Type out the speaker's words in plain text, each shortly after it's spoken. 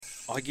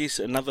I guess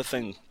another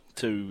thing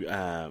to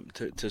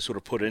sort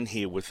of put in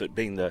here with it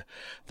being the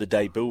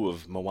debut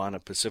of Moana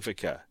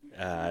Pacifica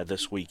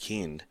this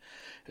weekend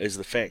is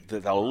the fact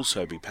that they'll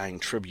also be paying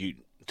tribute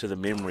to the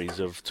memories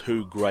of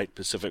two great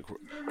Pacific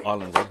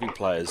Island rugby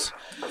players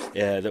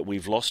that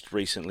we've lost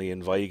recently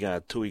in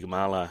Vaiga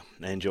Tuigamala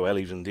and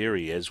Joeli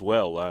Vidiri as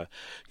well.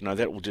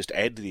 That will just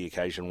add to the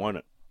occasion, won't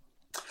it?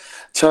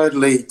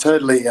 Totally,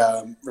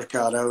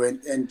 Ricardo,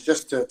 and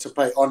just to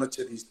pay honour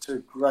to these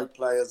two great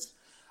players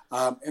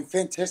and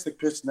fantastic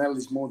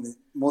personalities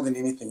more than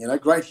anything.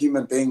 Great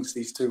human beings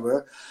these two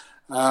were,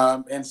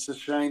 and it's a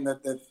shame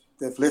that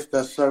they've left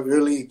us so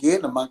early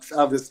again, amongst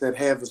others that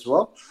have as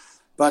well.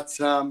 But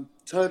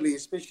totally,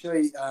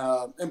 especially,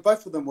 and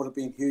both of them would have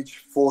been huge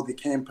for the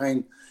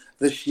campaign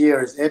this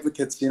year as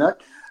advocates.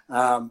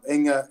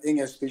 Inga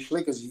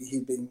especially because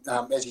he'd been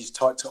as he's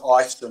tied to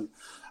ice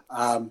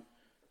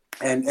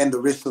and the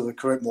rest of the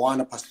correct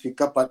Moana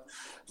Pacifica. But,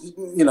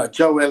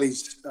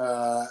 Joeli's,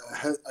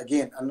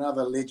 again,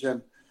 another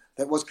legend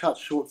that was cut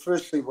short,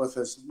 firstly with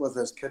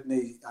his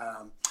kidney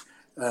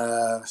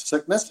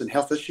sickness and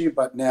health issue,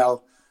 but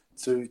now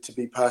to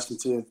be passing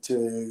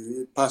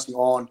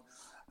on.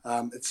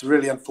 It's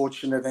really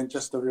unfortunate and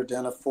just a real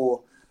downer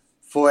for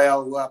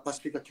our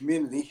Pacifica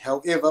community.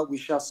 However, we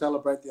shall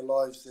celebrate their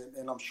lives,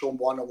 and I'm sure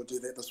Moana will do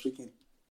that this weekend.